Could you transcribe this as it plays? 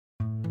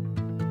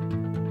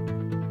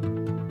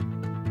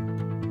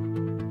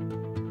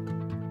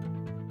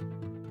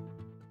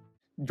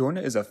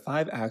Dorna is a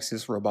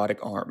 5-axis robotic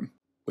arm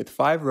with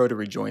 5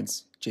 rotary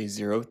joints,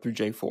 J0 through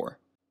J4.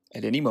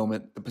 At any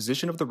moment, the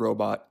position of the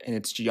robot and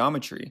its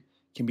geometry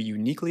can be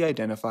uniquely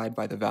identified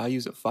by the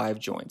values of 5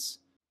 joints.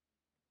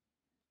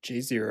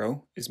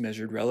 J0 is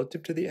measured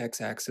relative to the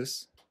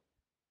x-axis,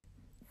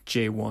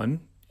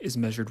 J1 is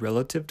measured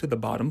relative to the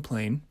bottom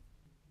plane,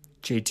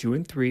 J2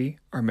 and 3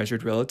 are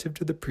measured relative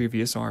to the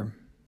previous arm,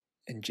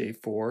 and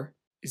J4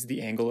 is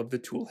the angle of the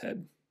tool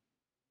head.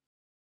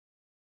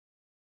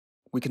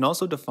 We can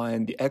also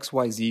define the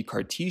XYZ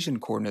Cartesian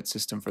coordinate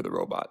system for the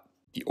robot.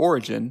 The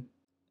origin,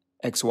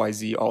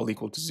 XYZ all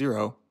equal to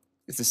 0,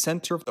 is the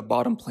center of the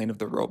bottom plane of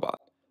the robot,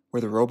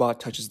 where the robot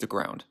touches the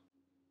ground.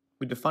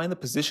 We define the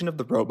position of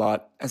the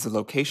robot as the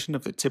location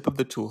of the tip of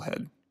the tool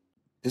head.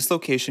 This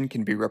location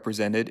can be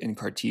represented in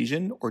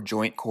Cartesian or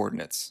joint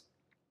coordinates.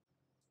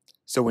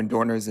 So when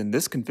Dorna is in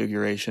this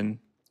configuration,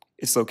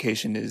 its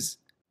location is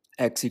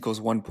x equals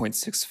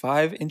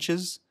 1.65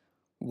 inches,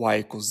 y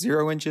equals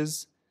 0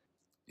 inches,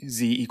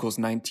 z equals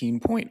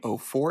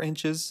 19.04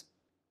 inches,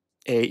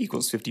 a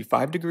equals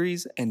 55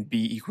 degrees, and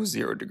b equals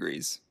 0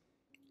 degrees.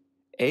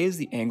 A is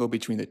the angle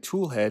between the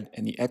tool head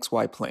and the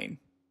xy plane.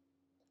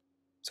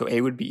 So a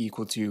would be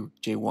equal to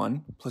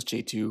J1 plus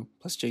J2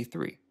 plus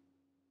J3.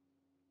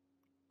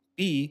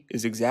 B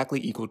is exactly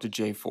equal to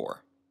J4.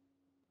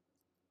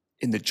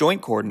 In the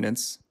joint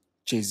coordinates,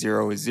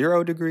 J0 is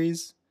 0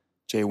 degrees,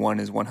 J1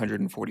 is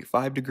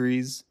 145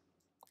 degrees,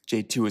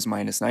 J2 is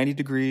minus 90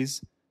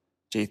 degrees,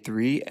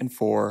 J3 and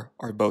 4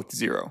 are both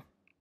 0.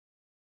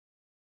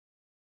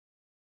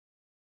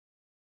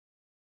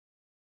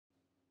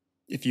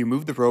 If you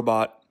move the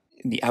robot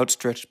in the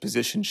outstretched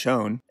position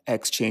shown,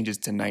 x changes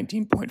to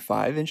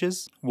 19.5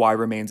 inches, y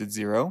remains at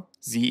 0,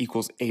 z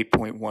equals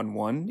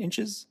 8.11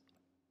 inches,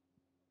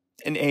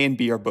 and a and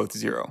b are both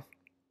 0.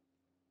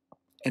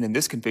 And in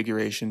this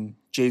configuration,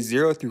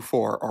 J0 through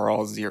 4 are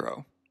all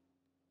 0.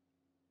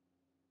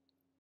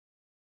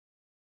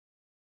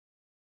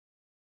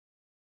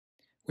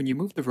 When you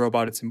move the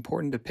robot, it's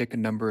important to pick a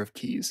number of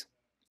keys.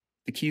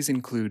 The keys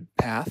include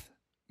path,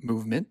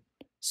 movement,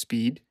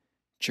 speed,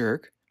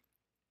 jerk,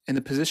 and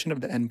the position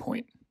of the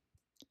endpoint.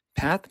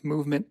 Path,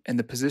 movement, and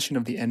the position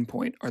of the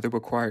endpoint are the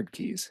required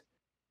keys,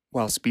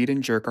 while speed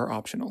and jerk are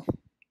optional.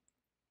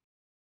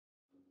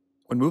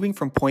 When moving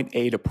from point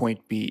A to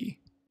point B,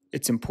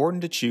 it's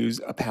important to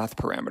choose a path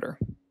parameter.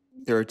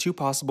 There are 2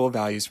 possible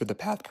values for the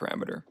path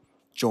parameter,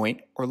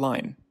 joint or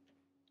line.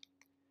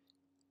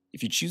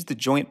 If you choose the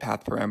joint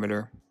path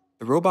parameter,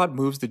 the robot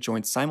moves the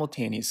joint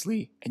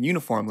simultaneously and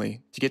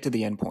uniformly to get to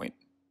the endpoint.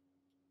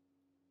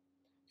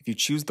 If you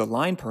choose the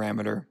line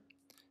parameter,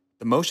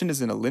 the motion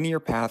is in a linear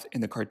path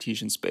in the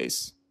Cartesian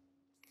space.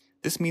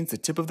 This means the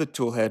tip of the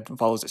tool head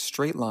follows a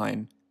straight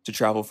line to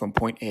travel from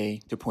point A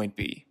to point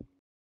B.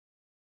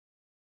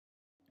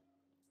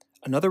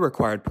 Another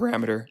required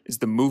parameter is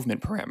the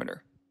movement parameter.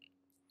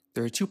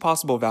 There are 2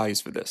 possible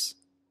values for this,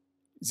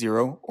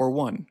 0 or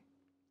 1.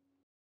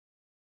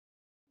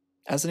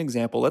 As an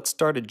example, let's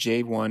start at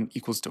J1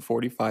 equals to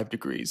 45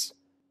 degrees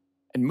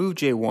and move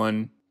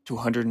J1 to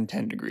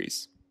 110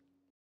 degrees.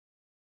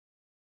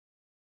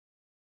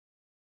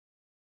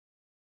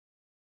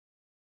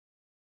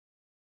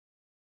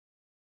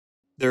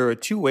 There are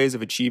 2 ways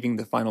of achieving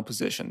the final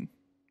position.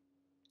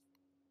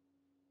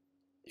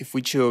 If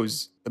we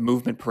chose the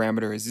movement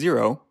parameter as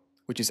 0,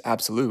 which is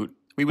absolute,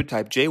 we would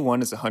type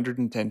J1 as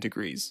 110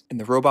 degrees, and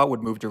the robot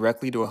would move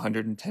directly to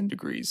 110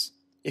 degrees.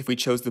 If we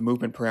chose the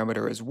movement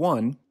parameter as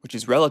 1, which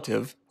is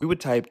relative, we would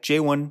type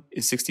J1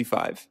 is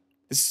 65.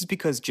 This is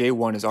because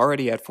J1 is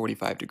already at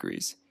 45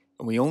 degrees,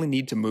 and we only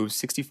need to move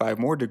 65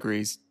 more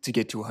degrees to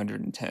get to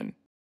 110.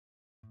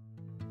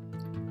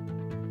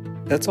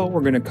 That's all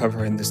we're going to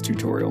cover in this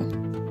tutorial.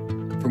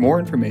 For more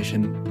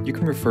information, you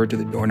can refer to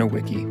the Dorna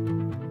wiki.